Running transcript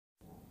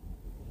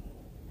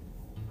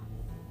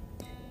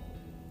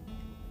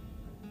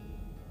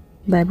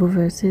Bible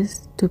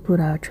verses to put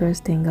our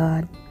trust in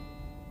God.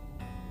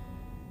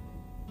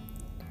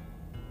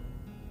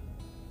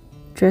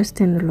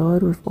 Trust in the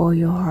Lord with all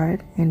your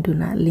heart and do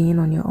not lean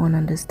on your own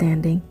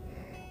understanding.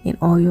 In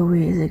all your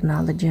ways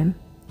acknowledge Him,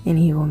 and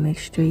He will make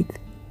straight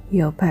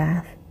your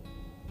path.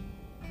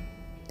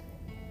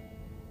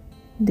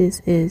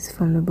 This is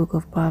from the book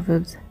of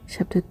Proverbs,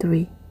 chapter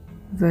 3,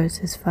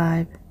 verses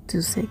 5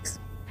 to 6.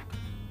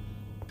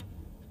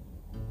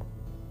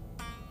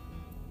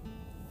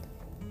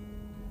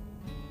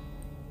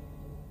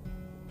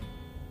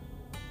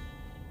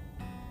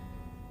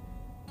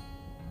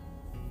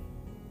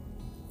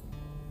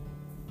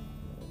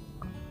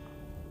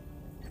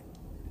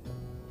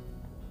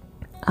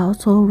 Our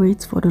soul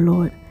waits for the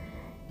Lord.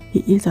 He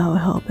is our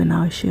help and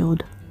our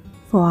shield.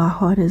 For our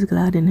heart is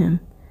glad in Him,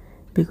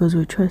 because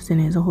we trust in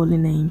His holy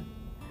name.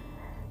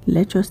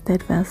 Let your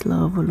steadfast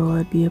love, O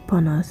Lord, be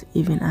upon us,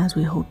 even as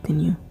we hoped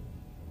in you.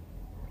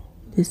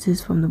 This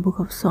is from the book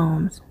of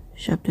Psalms,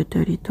 chapter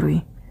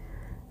 33,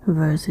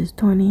 verses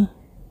 20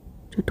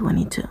 to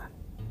 22.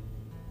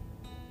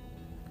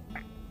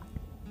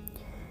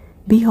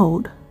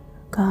 Behold,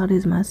 God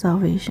is my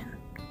salvation.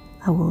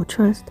 I will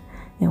trust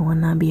and will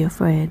not be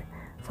afraid,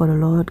 for the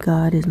Lord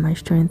God is my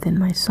strength and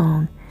my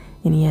song,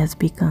 and He has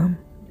become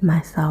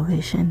my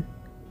salvation.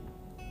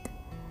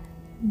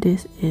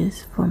 This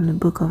is from the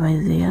book of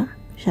Isaiah,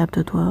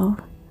 chapter 12,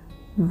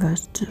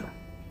 verse 2.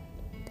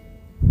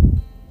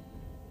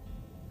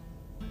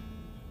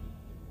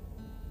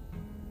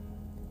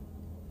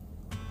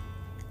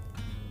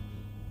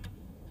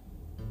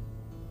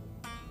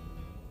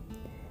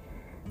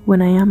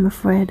 When I am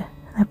afraid,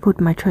 I put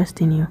my trust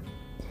in you.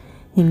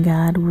 In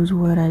God whose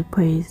word I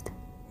praised,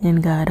 in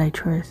God I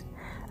trust.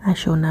 I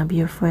shall not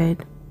be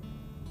afraid.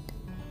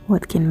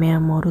 What can mere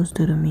mortals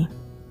do to me?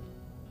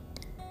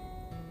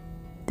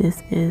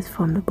 This is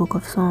from the book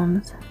of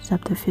Psalms,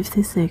 chapter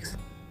 56,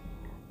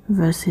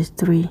 verses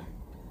 3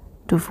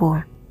 to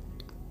 4.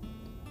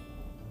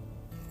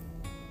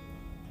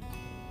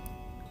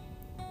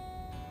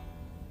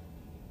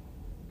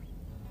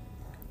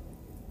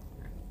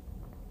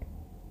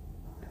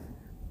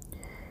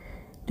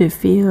 The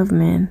fear of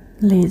men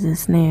lays a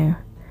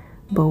snare,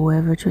 but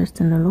whoever trusts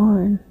in the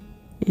Lord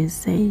is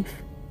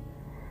safe.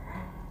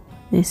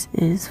 This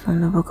is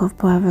from the book of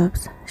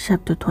Proverbs,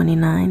 chapter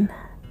 29,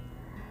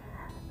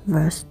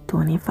 verse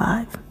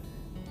 25.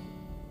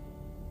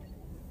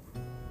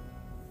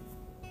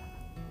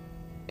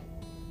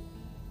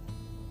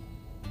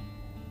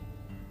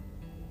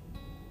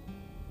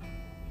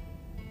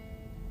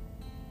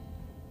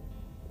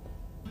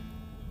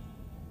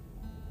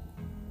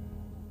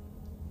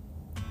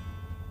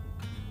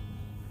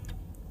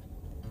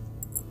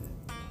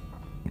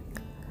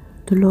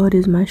 The Lord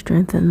is my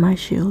strength and my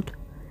shield.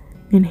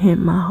 In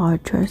Him my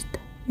heart trusts,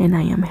 and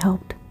I am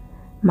helped.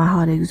 My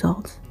heart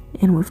exalts,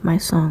 and with my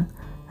song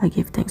I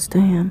give thanks to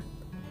Him.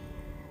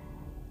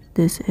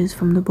 This is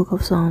from the book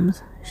of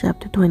Psalms,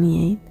 chapter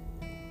 28,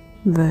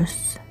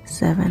 verse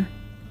 7.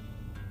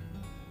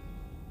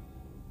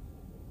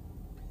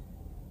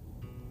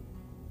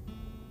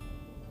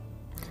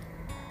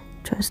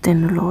 Trust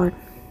in the Lord.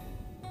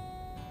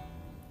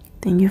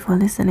 Thank you for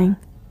listening.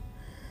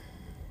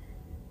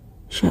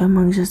 Share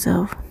amongst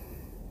yourself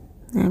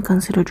and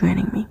consider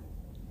joining me.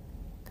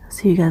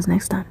 See you guys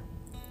next time.